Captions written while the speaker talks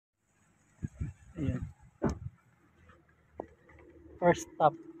Ayan. First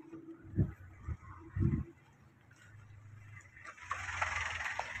stop.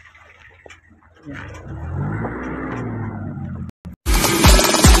 Ayan.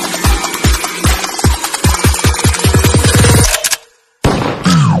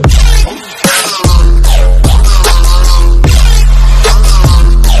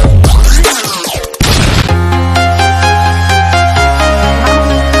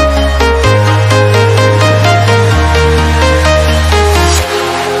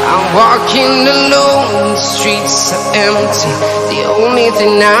 Walking alone, the streets are empty. The only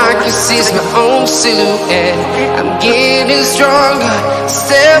thing I can see is my own silhouette. I'm getting stronger,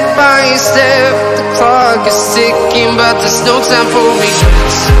 step by step. The clock is ticking, but there's no time for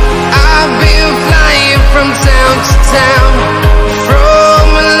regrets. I've been flying from town to town, from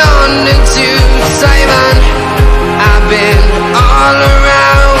London to Taiwan. I've been all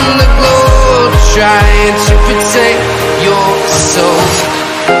around the globe, trying to protect your soul.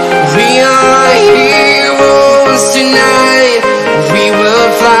 We are heroes tonight. We will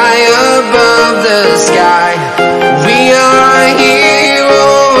fly above the sky. We are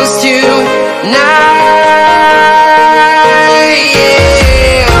heroes tonight.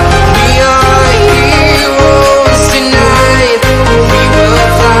 Yeah. We are heroes tonight. We will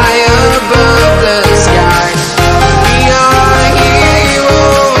fly above the sky. We are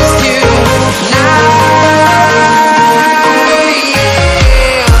heroes tonight.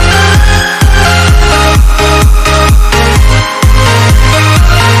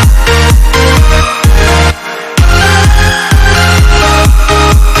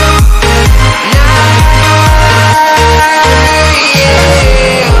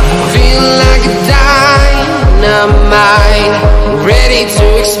 Ready to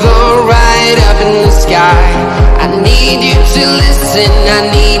explore right up in the sky. I need you to listen, I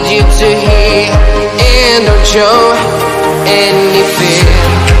need you to hear, and don't show any fear.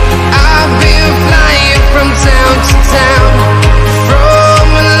 I've been flying from town to town, from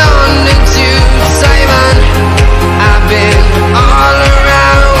London to Taiwan. I've been all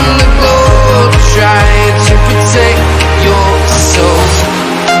around the globe, trying to protect your soul.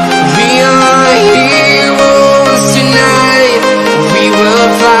 We are heroes tonight. We will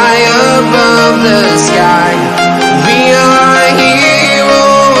fly above the sky. We are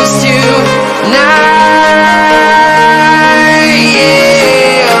heroes tonight.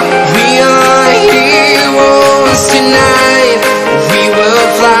 Yeah. We are heroes tonight. We will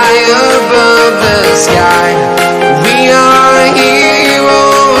fly above the sky. We are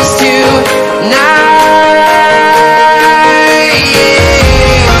heroes tonight.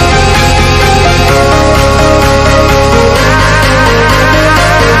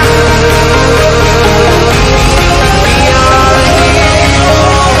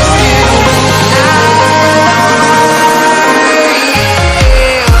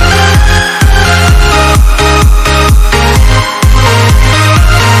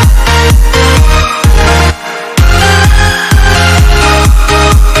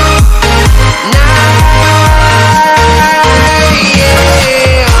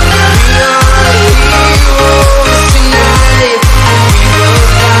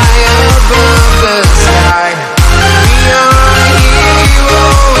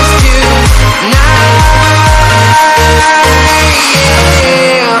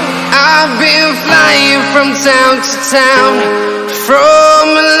 Town, from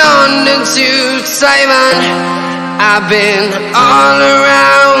London to Taiwan. I've been all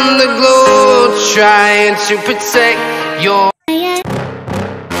around the globe, trying to protect your.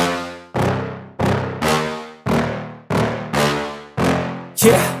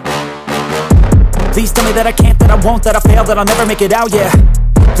 Yeah. Please tell me that I can't, that I won't, that I fail, that I'll never make it out, yeah.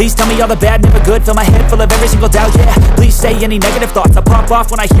 Please tell me all the bad, never good. Fill my head full of every single doubt, yeah. Please say any negative thoughts. I pop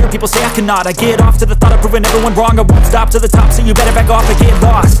off when I hear people say I cannot. I get off to the thought of proving everyone wrong. I won't stop to the top, so you better back off and get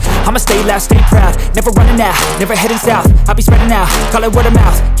lost. I'ma stay loud, stay proud, never running out, never heading south. I'll be spreading out, call it word of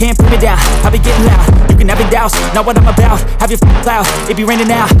mouth. Can't put me down, I'll be getting loud. You can have your doubts, not what I'm about. Have your cloud, it be raining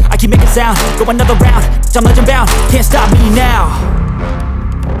now. I keep making sound, go another round. I'm legend bound, can't stop me now.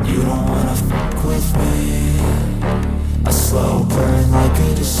 You don't wanna fuck with me. A slow burn like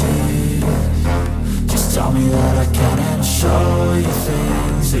a disease. Just tell me that I can and I'll show you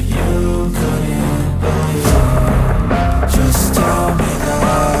things that you couldn't believe. Just tell me that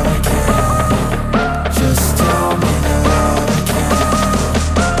I can. Just tell me that I can.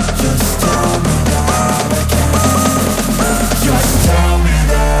 Just tell me that I can. Just tell me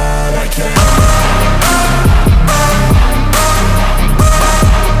that I can.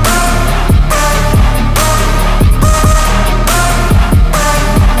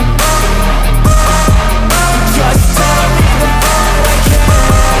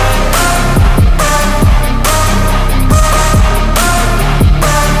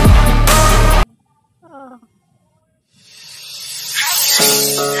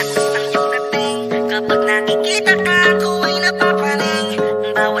 Kapag nakikita ka, ako ay napapaning.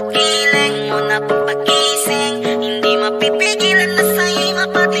 Bawat giling mo na papagising, hindi mapipigilan na sa'yo'y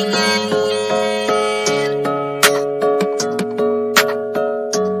mapatingin.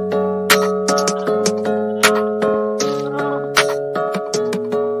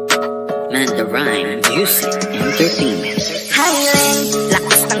 Mandarine Music Entertainment. Highland,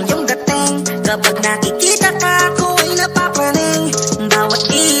 lakas ng iyong dating. Kapag nakikita ka, ako ay napapaning. Bawat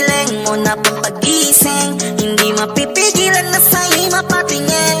giling mo na papagising, hindi mapipigilan na sa'yo'y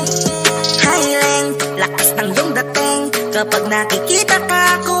mapatingin. Highland, lakas ng iyong dating. Kapag nakikita ka,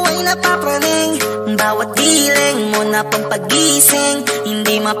 ako ay napapaning. Bawat giling mo na pampagising,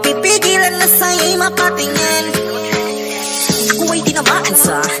 hindi mapipigilan na sa'yo'y mapatingin. Ako ay tinamaan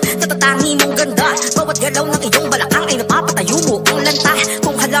sa natatangi mong ganda. Bawat galaw ng iyong balakang ay napapatayo mo ang lanta.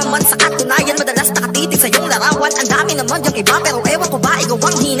 Kung halaman sa katunayan, madalas nakatitig sa iyong larawan. Ang dami naman yung iba, pero ewan ko ba ikaw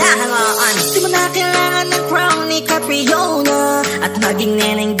ang hinahangaan. Di mo na kailangan ng crown ni Catriona, at maging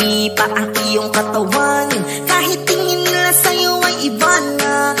neneng di pa ang iyong katawan. Kahit tingin nila sa'yo ay iba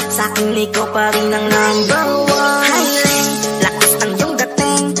na, sa'kin ikaw pa rin ang number one. Highland, lakas ng iyong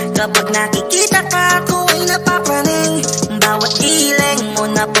dating. Kapag nakikita ka, ako ay napapaning. Bawat giling mo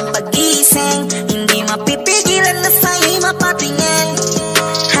na papagising, hindi mapipigilan na sa'yo'y mapatingin.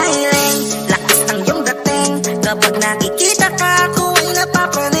 Highland, lakas ng iyong dating. Kapag nakikita ka, ako ay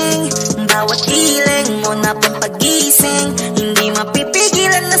napapaning. Bawat giling mo na papagising, hindi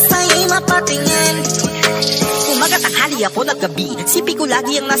mapipigilan na sa'yo'y mapatingin. Umaga, tanghali ako ng gabi, sipi ko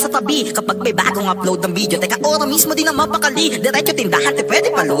lagi ang nasa tabi. Kapag may bagong upload ng video, teka ora mismo din ang mapakali. Diretso tindahan, te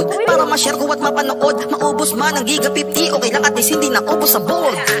pwede pa-load, para ma-share ko at mapanood. Maubos man ang giga 50, okay lang at least hindi na ubos sa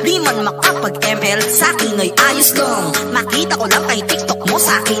board. Di man makapag-ML, sa'kin ay ayos lang. Makita ko lang kay TikTok mo,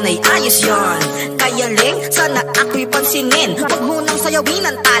 sa'kin ay ayos yon. Kaya Ling, sana ako'y pansinin. Huwag mo nang sayawin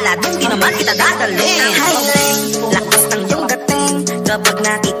ang tala, dun di naman kita dadalhin. Hi Ling, lakas ng iyong dating. Kapag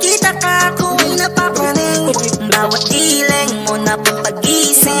nakikita ka, ako ay napapaning. Bawat giling mo na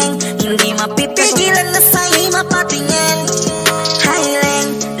papagising, hindi mapipigilan na sa'yo'y mapatingin.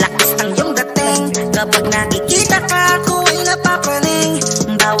 Highland, lakas ng iyong dating. Kapag nakikita ka, ako ay napapaning.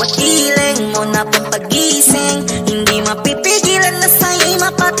 Bawat giling mo na papagising, hindi mapipigilan na sa'yo'y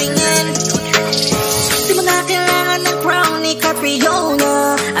mapatingin. Di mo na kailangan ng crown ni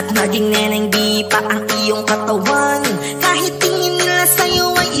Catriona, at maging neneng di pa ang iyong katawan. Kahit tingin nila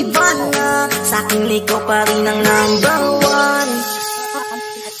sa'yo ay iba na, sa'kin ikaw pa rin ang number one.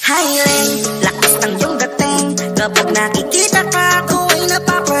 Highland, lakas ng iyong dating. Kapag nakikita ka, ako ay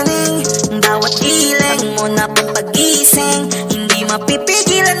napapaning. Bawat giling mo na papagising, hindi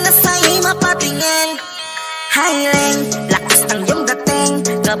mapipigilan na sa'yo'y mapatingin. Highland, lakas ng iyong dating.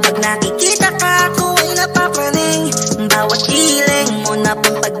 Kapag nakikita ka, ako ay napapaning. Bawat giling mo na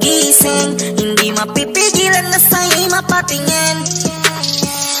papagising, hindi mapipigilan na sa'yo'y mapatingin.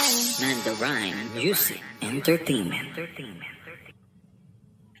 Mandarine Music Entertainment.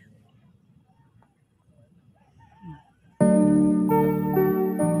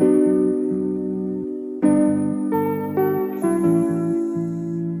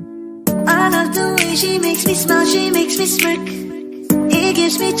 I love the way she makes me smile, she makes me smirk. It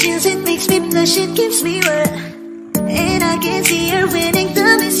gives me chills, it makes me blush, it gives me wet. And I can see her winning the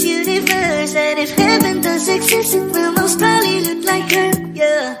Miss Universe. And if heaven does exist, it will most probably look like her,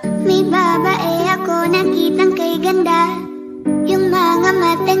 yeah. May babae ako nakitang kay ganda. Yung mga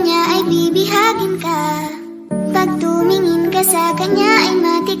mata niya ay bibihagin ka. Pag tumingin ka sa kanya ay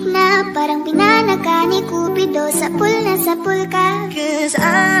matik na, parang pinanaka ni Cupido, sapul na sapul ka. Cause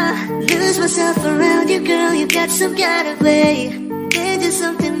I lose myself around you, girl, you got some kind of way. There's just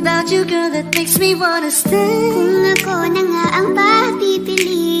something about you, girl, that makes me wanna stay. Kung ako na nga ang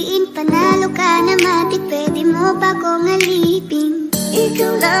papipiliin, panalo ka na matik, pwede mo pa kong alipin.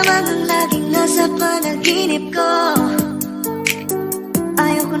 Ikaw lamang ang laging nasa panaginip ko,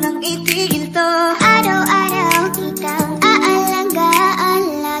 ayaw ko nang itigil to. Araw-araw kitang aalagaan,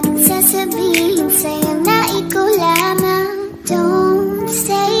 laging sasabihin sa'yo na ikaw lamang. Don't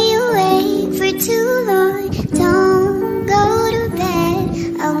stay awake for too long, don't go to bed.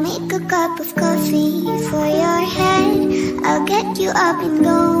 I'll make a cup of coffee for your head, I'll get you up and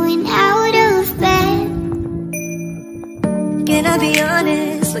going out of bed. Can I be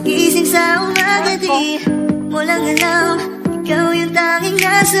honest, pagising sa umaga di mo lang alam, ikaw yung tanging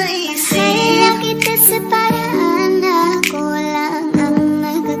nasa isip. Kaya kita sa paraan na ako lang ang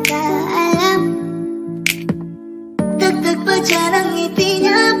nagkakaalam. Dagdag pa dyan ang ngiti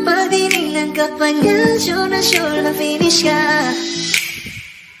niya, pagdinig ng kapal niya, sure na finish ka.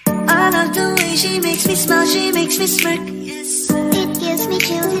 I love the way she makes me smile, she makes me smirk. It gives me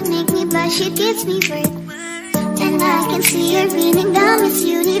chills. shit gives me birth. And I can see her beaming down this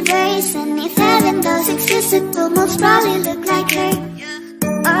universe. And if heaven does exist, it will most probably look like her.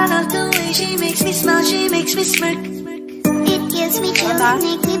 I love the way she makes me smile, she makes me smirk. It gives me chills, it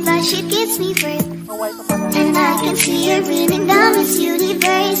makes me blush, it gives me birth. And I can see her beaming down this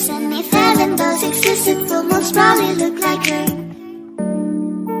universe. And if heaven does exist, it will most probably look like her.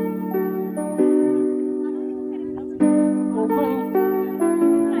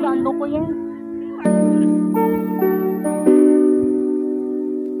 Loko yan.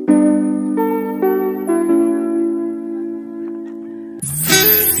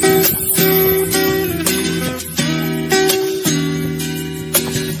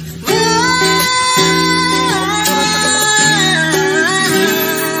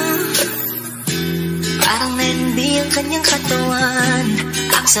 Parang naiindi ang kanyang katawan.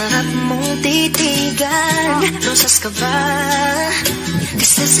 Ang sarap mong titigan. Rosas ka ba?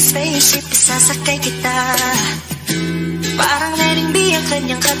 Kasi sa spaceship isasakay kita. Parang naiindi ang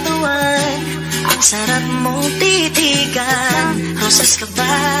kanyang katawan. Ang sarap mong titigan. Rosas ka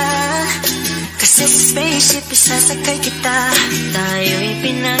ba? Kasi sa spaceship isasakay kita. Tayo'y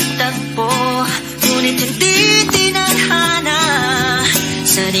pinagtagpo, ngunit hindi tinadhana.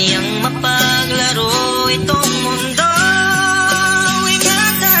 Saniyang mapaglaro itong mundo.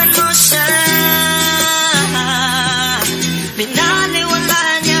 Ingatan mo siya. Binaliwala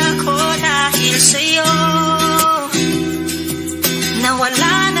niya ako dahil sa'yo.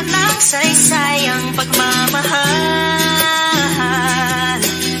 Nawala na lang saysay ang pagmamahal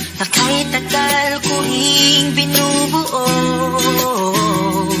na kahit tagal ko ring binubuo.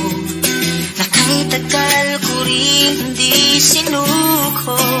 Na kahit tagal ko ring hindi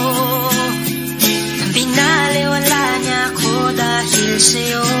sinuko. Binaliwala niya ako dahil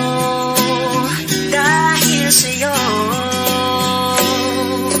sa'yo. Dahil sa'yo.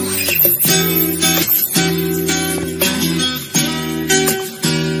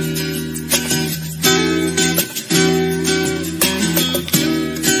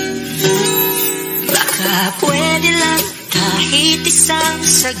 Baka pwede lang kahit isang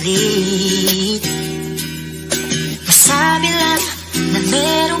saglit. Masabi lang na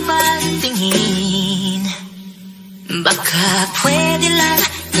merong pagtingin. Baka pwede lang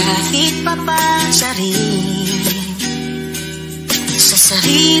kahit papansarin. Sa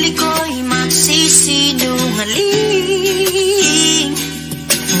sarili ko'y magsisinungaling.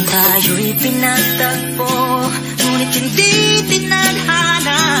 Tayo'y pinag